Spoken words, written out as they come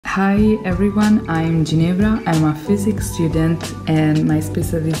Hi everyone, I'm Ginevra. I'm a physics student and my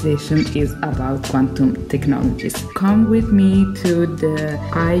specialization is about quantum technologies. Come with me to the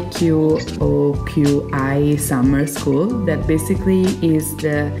IQOQI Summer School, that basically is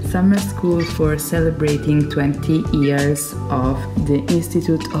the summer school for celebrating 20 years of the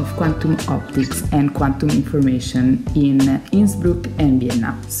Institute of Quantum Optics and Quantum Information in Innsbruck and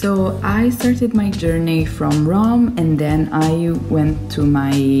Vienna. So I started my journey from Rome and then I went to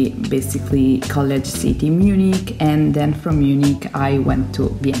my basically college city Munich, and then from Munich I went to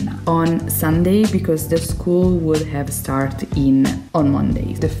Vienna on Sunday because the school would have started on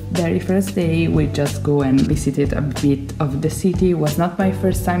Monday. The very first day we just go and visited a bit of the city. It was not my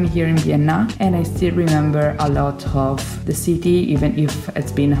first time here in Vienna and I still remember a lot of the city even if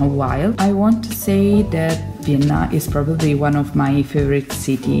it's been a while. I want to say that Vienna is probably one of my favorite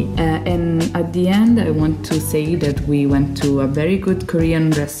cities. And at the end I want to say that we went to a very good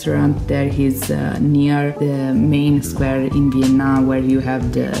Korean restaurant. There is near the main square in Vienna where you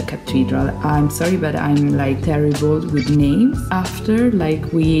have the cathedral. I'm sorry but I'm like terrible with names. After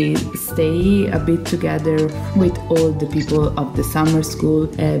we stay a bit together with all the people of the summer school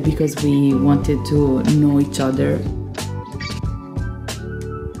because we wanted to know each other.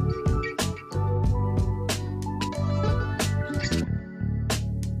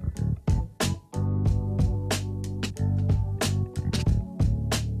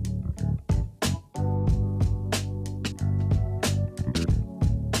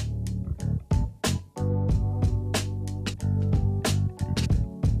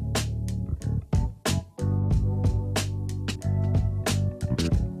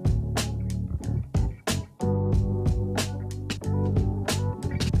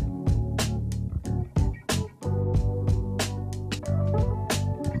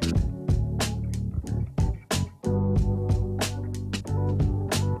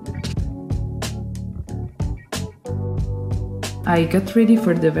 I got ready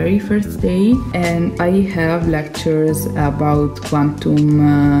for the very first day and I have lectures about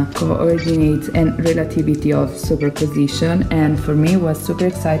quantum coordinates and relativity of superposition, and for me it was super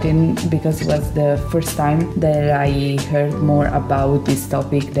exciting because it was the first time that I heard more about this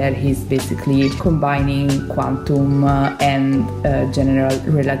topic that is basically combining quantum and general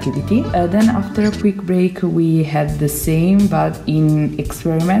relativity. Then after a quick break we had the same but in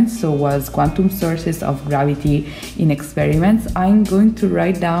experiments, so was quantum sources of gravity in experiments. I'm going to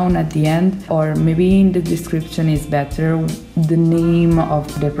write down at the end, or maybe in the description is better, the name of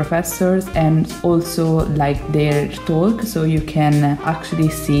the professors and also their talk, so you can actually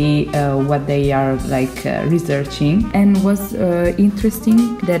see what they are researching. And was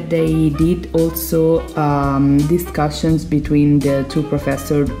interesting that they did also discussions between the two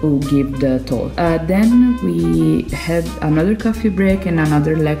professors who give the talk. Then we had another coffee break and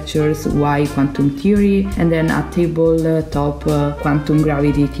another lectures why quantum theory, and then a tabletop quantum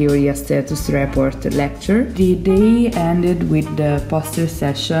gravity theory status report lecture. The day ended with the poster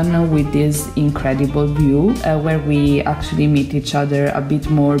session with this incredible view where we actually meet each other a bit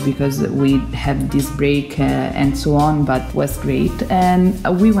more because we had this break and so on, but was great. And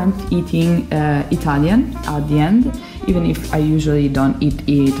we went eating Italian at the end, even if I usually don't eat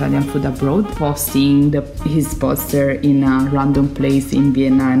Italian food abroad. Posting his poster in a random place in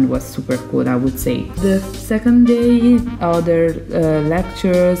Vienna and was super cool, I would say. The second day, other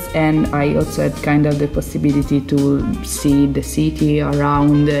lectures, and I also had kind of the possibility to see the city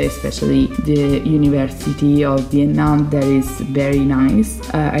around, especially the University of Vienna. That is very nice.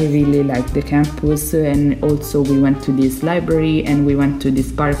 I really like the campus, and also we went to this library and we went to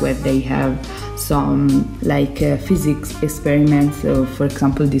this park where they have some physics experiments. So for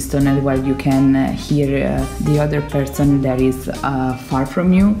example, this tunnel where you can hear the other person that is far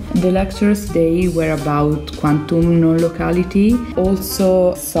from you. The lectures they were about quantum non-locality.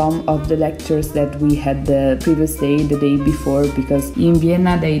 Also some of the lectures that we had the previous day, the day before, because in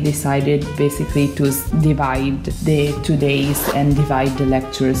Vienna they decided basically to divide the 2 days and divide the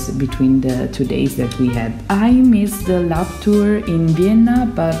lectures between the 2 days that we had. I missed the lab tour in Vienna,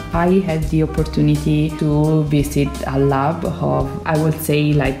 but I had the opportunity to visit a lab of, I would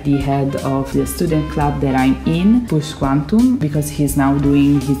say, the head of the student club that I'm in, Push Quantum, because he's now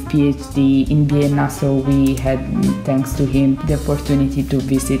doing his PhD in Vienna, so we had, thanks to him, the opportunity to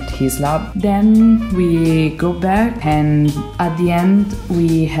visit his lab. Then we go back and at the end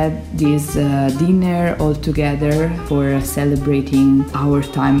we had this dinner all together for celebrating our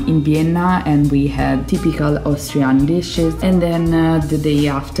time in Vienna, and we had typical Austrian dishes. And then the day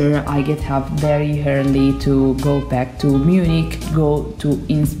after I get have very early to go back to Munich, go to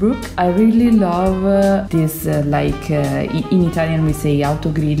Innsbruck. I really love this, in Italian we say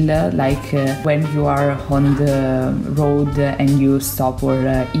autogrill, when you are on the road and you stop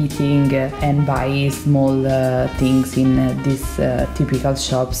for eating and buy small things in these typical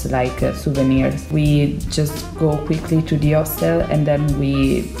shops like souvenirs. We just go quickly to the hostel and then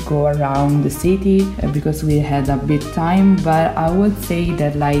we go around the city because we had a bit time, but I would say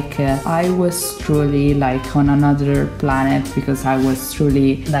that I was truly on another planet because I was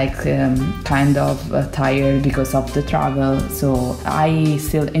truly kind of tired because of the travel. So I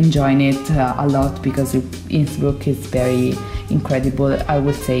still enjoyed it a lot because Innsbruck is very incredible. I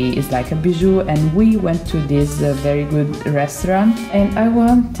would say it's like a bijou, and we went to this very good restaurant. And I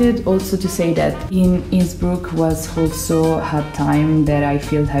wanted also to say that in Innsbruck was also a time that I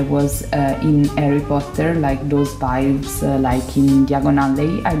feel I was in Harry Potter, like those vibes like in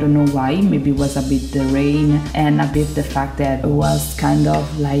Diagonale. I don't know why, maybe it was a bit the rain and a bit the fact that it was kind of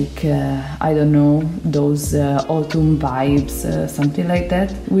I don't know, those autumn vibes, something like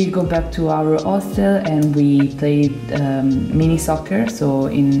that. We go back to our hostel and we played mini soccer, so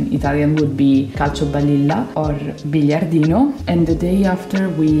in Italian would be calcio balilla or biliardino. And the day after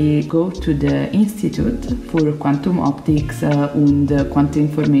we go to the Institute for Quantum Optics and Quantum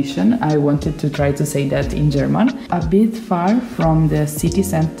Information. I wanted to try to say that in German. A bit far from the city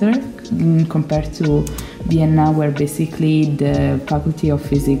center compared to Vienna, where basically the Faculty of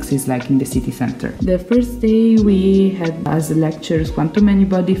Physics is in the city center. The first day we had as lectures quantum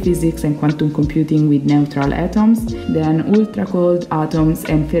many-body physics and quantum computing with neutral atoms, then ultracold atoms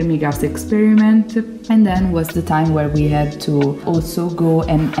and Fermi gas experiment, and then was the time where we had to also go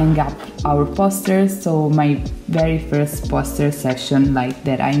and hang up our posters. So my very first poster session,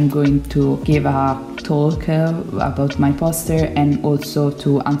 that I'm going to give a talk about my poster and also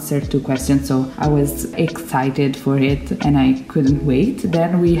to answer 2 questions. So I was excited for it and I couldn't wait.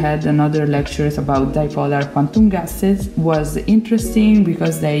 Then we had another lectures about dipolar quantum gases. Was interesting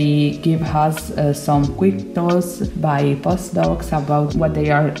because they give us some quick talks by postdocs about what they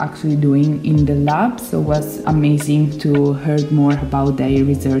are actually doing in the lab. So it was amazing to hear more about their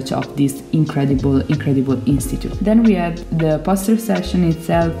research of this incredible institute. Then we had the poster session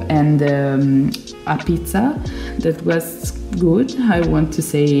itself and a pizza that was good, I want to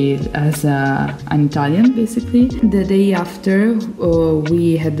say, as an Italian basically. The day after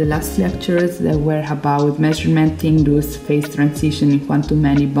we had the last lectures that were about measurement-induced phase transition in quantum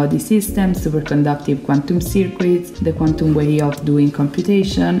many-body systems, superconductive quantum circuits, the quantum way of doing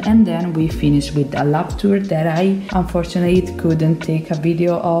computation, and then we finished with a lab tour that I unfortunately couldn't take a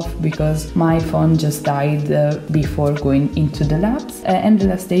video of because my phone just died before going into the labs. And the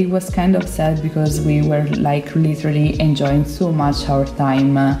last day was kind of sad because we were literally enjoying so much our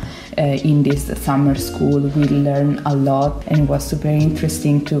time in this summer school. We learned a lot and it was super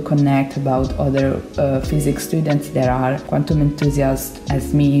interesting to connect about other physics students that are quantum enthusiasts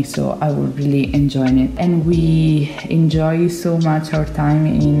as me, so I would really enjoy it. And we enjoy so much our time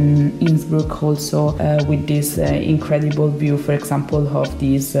in Innsbruck also with this incredible view, for example, of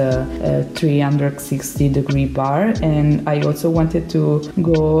this 360-degree bar. And I also wanted to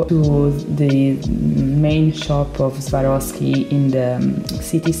go to the main shop of Swarovski in the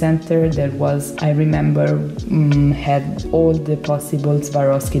city center. That was, I remember, had all the possible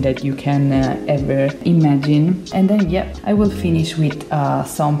Swarovski that you can ever imagine. And then I will finish with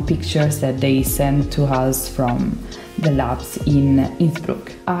some pictures that they sent to us from the labs in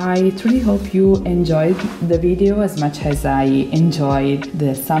Innsbruck. I truly hope you enjoyed the video as much as I enjoyed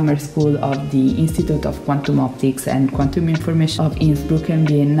the summer school of the Institute of Quantum Optics and Quantum Information of Innsbruck and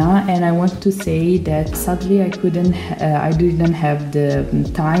Vienna. And I want to say that sadly I didn't have the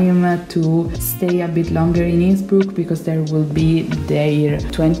time to stay a bit longer in Innsbruck because there will be their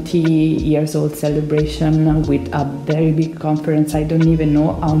 20 years old celebration with a very big conference. I don't even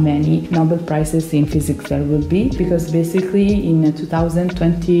know how many Nobel Prizes in physics there will be, because basically in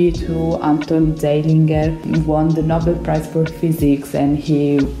 2022 Anton Zeilinger won the Nobel Prize for Physics, and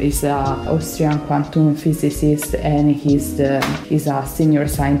he is an Austrian quantum physicist and he's a senior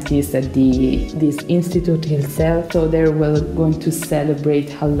scientist at this institute himself. So they will going to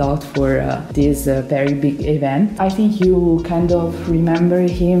celebrate a lot for this very big event. I think you kind of remember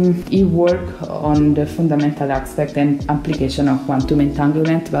him. He worked on the fundamental aspect and application of quantum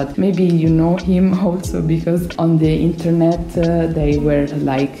entanglement, but maybe you know him also because on the internet they were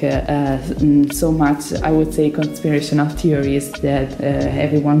so much, I would say, conspirational theories that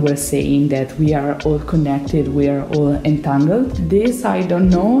everyone was saying that we are all connected, we are all entangled. This I don't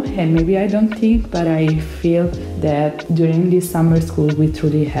know, and maybe I don't think, but I feel that during this summer school we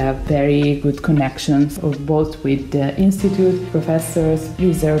truly have very good connections, both with the institute, professors,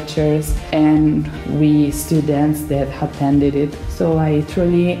 researchers, and we students that attended it. So I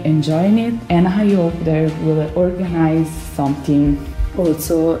truly enjoyed it, and I hope they will organize something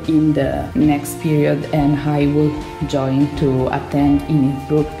also in the next period, and I will join to attend in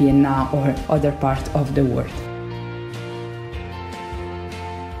Innsbruck, Vienna, or other parts of the world.